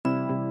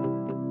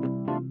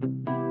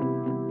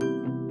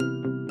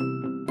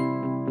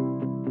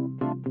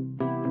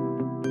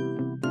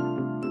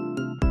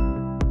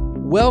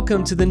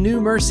Welcome to the New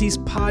Mercies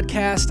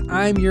Podcast.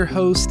 I'm your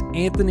host,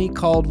 Anthony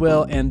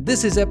Caldwell, and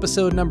this is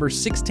episode number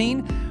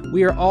 16.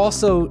 We are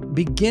also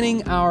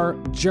beginning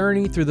our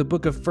journey through the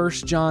book of 1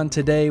 John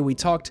today. We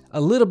talked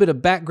a little bit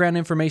of background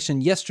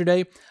information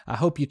yesterday. I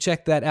hope you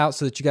checked that out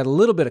so that you got a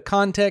little bit of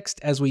context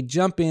as we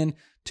jump in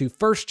to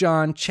 1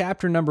 John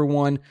chapter number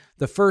 1,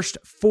 the first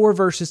 4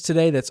 verses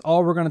today. That's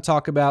all we're going to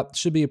talk about.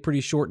 Should be a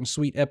pretty short and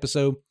sweet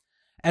episode.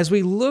 As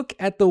we look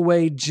at the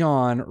way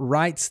John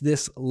writes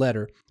this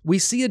letter, we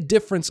see a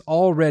difference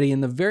already in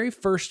the very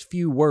first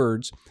few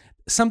words,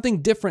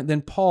 something different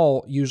than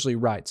Paul usually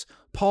writes.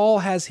 Paul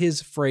has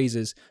his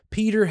phrases.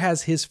 Peter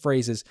has his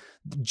phrases.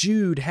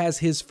 Jude has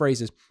his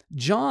phrases.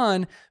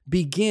 John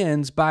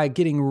begins by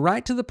getting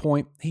right to the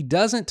point. He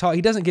doesn't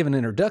give an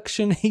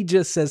introduction. He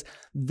just says,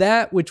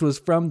 that which was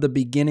from the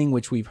beginning,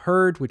 which we've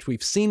heard, which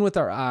we've seen with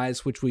our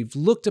eyes, which we've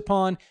looked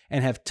upon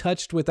and have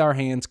touched with our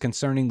hands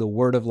concerning the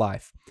word of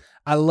life.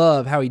 I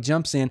love how he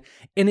jumps in,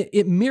 and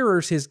it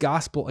mirrors his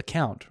gospel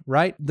account,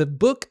 right? The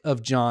book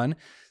of John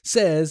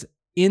says,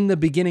 in the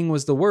beginning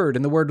was the Word,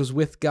 and the Word was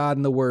with God,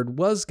 and the Word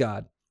was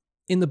God.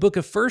 In the book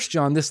of 1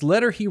 John, this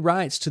letter he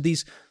writes to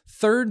these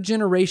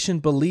third-generation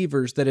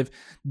believers that have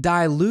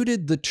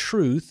diluted the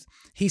truth.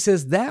 He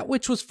says, that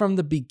which was from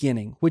the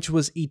beginning, which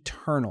was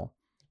eternal,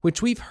 which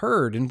we've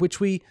heard and which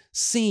we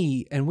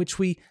see and which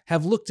we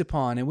have looked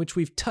upon and which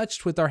we've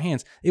touched with our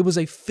hands. It was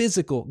a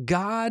physical,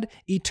 God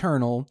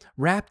eternal,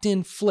 wrapped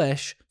in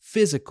flesh,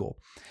 physical.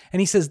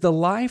 And he says, the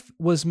life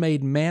was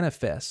made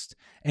manifest,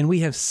 and we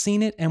have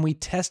seen it, and we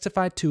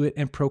testify to it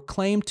and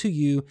proclaim to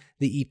you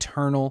the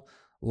eternal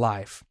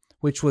life,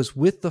 which was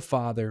with the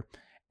Father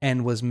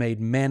and was made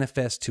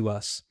manifest to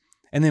us.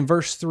 And then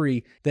verse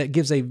 3, that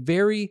gives a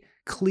very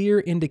clear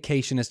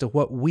indication as to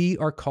what we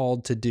are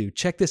called to do.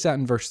 Check this out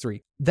in verse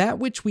 3. That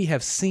which we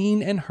have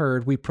seen and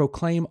heard, we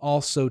proclaim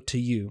also to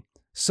you,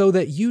 so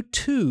that you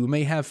too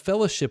may have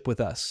fellowship with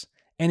us.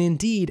 And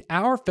indeed,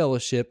 our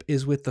fellowship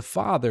is with the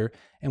Father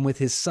and with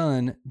His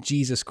Son,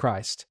 Jesus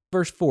Christ.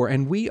 Verse 4,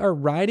 and we are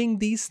writing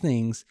these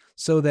things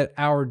so that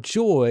our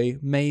joy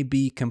may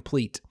be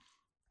complete.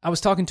 I was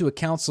talking to a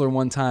counselor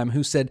one time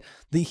who said,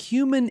 the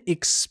human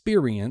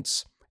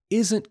experience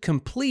isn't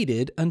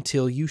completed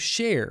until you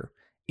share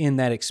in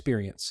that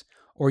experience,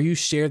 or you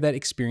share that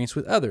experience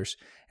with others.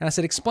 And I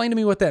said, explain to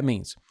me what that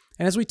means.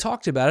 And as we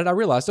talked about it, I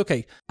realized,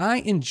 okay, I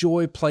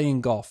enjoy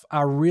playing golf.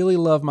 I really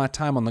love my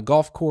time on the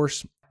golf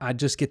course. I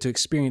just get to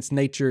experience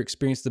nature,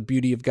 experience the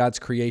beauty of God's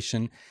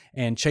creation,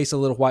 and chase a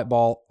little white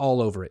ball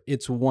all over it.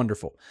 It's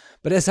wonderful.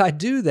 But as I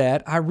do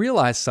that, I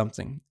realize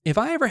something. If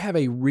I ever have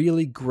a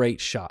really great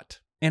shot,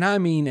 and I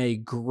mean a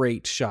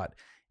great shot,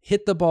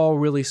 hit the ball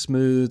really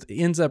smooth,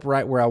 ends up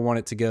right where I want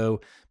it to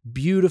go,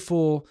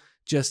 beautiful,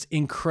 just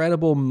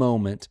incredible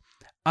moment,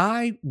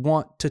 I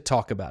want to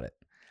talk about it.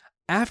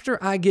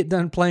 After I get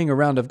done playing a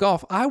round of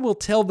golf, I will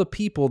tell the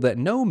people that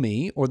know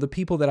me or the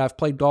people that I've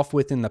played golf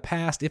with in the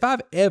past, if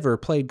I've ever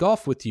played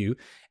golf with you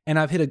and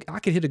I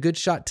could hit a good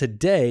shot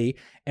today,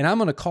 and I'm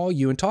going to call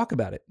you and talk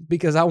about it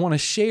because I want to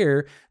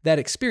share that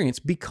experience,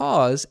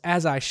 because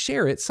as I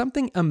share it,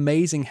 something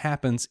amazing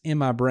happens in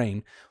my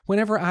brain.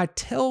 Whenever I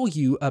tell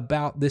you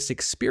about this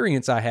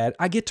experience I had,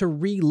 I get to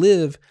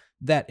relive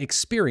that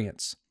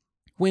experience.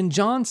 When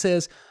John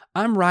says,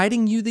 I'm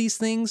writing you these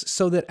things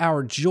so that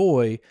our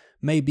joy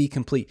may be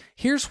complete.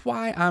 Here's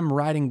why I'm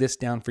writing this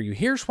down for you.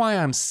 Here's why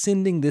I'm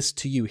sending this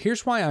to you.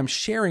 Here's why I'm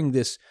sharing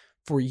this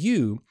for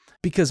you,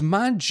 because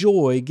my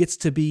joy gets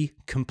to be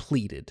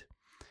completed.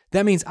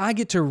 That means I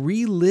get to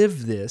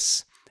relive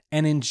this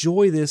and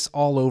enjoy this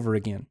all over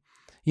again.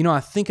 You know,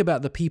 I think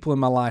about the people in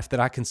my life that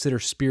I consider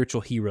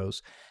spiritual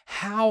heroes.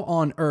 How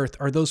on earth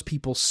are those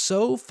people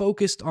so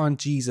focused on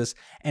Jesus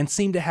and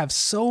seem to have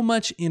so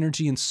much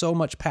energy and so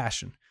much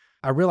passion?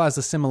 I realize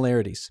the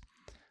similarities.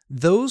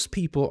 Those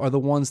people are the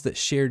ones that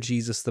share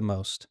Jesus the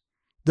most.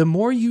 The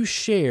more you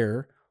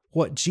share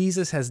what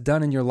Jesus has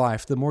done in your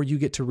life, the more you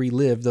get to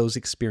relive those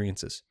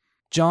experiences.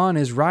 John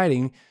is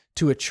writing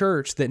to a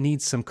church that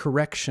needs some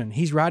correction.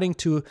 He's writing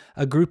to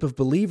a group of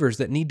believers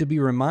that need to be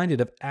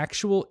reminded of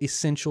actual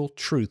essential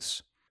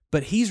truths.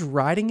 But he's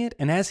writing it,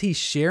 and as he's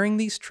sharing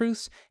these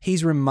truths,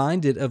 he's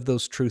reminded of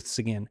those truths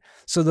again.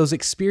 So those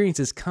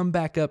experiences come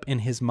back up in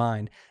his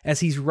mind. As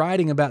he's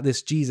writing about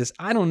this Jesus,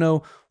 I don't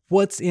know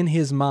what's in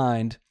his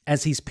mind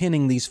as he's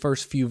penning these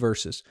first few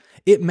verses.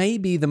 It may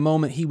be the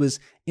moment he was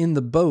in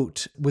the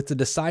boat with the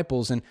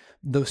disciples and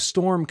the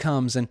storm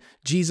comes and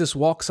Jesus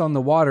walks on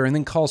the water and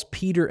then calls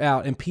Peter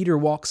out, and Peter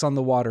walks on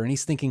the water, and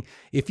he's thinking,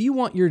 if you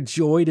want your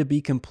joy to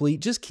be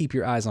complete, just keep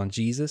your eyes on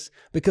Jesus.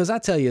 Because I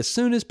tell you, as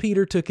soon as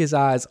Peter took his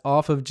eyes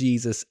off of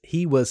Jesus,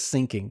 he was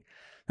sinking.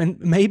 And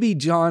maybe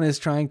John is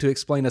trying to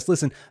explain us,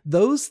 listen,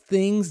 those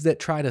things that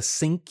try to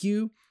sink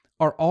you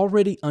are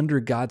already under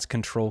God's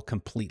control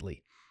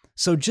completely.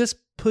 So just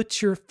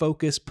put your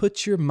focus,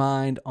 put your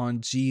mind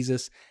on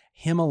Jesus,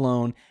 Him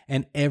alone,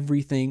 and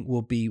everything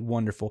will be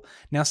wonderful.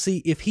 Now see,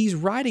 if he's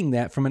writing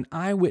that from an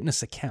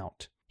eyewitness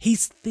account,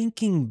 he's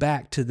thinking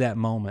back to that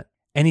moment,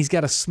 and he's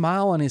got a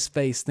smile on his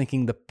face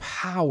thinking the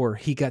power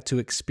he got to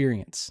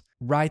experience.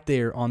 right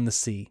there on the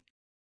sea.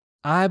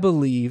 I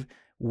believe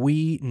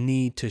we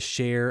need to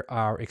share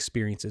our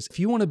experiences. If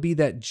you want to be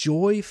that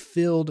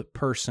joy-filled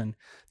person,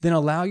 then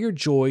allow your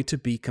joy to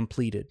be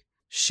completed.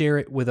 Share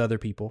it with other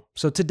people.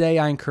 So today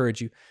I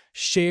encourage you,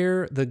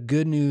 share the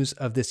good news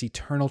of this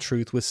eternal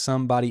truth with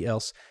somebody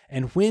else.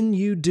 And when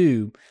you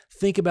do,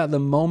 think about the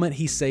moment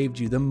He saved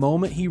you, the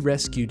moment He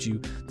rescued you,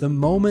 the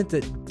moment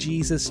that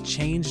Jesus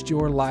changed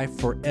your life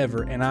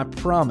forever. And I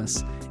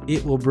promise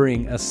it will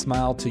bring a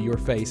smile to your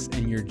face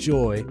and your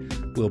joy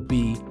will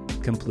be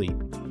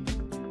complete.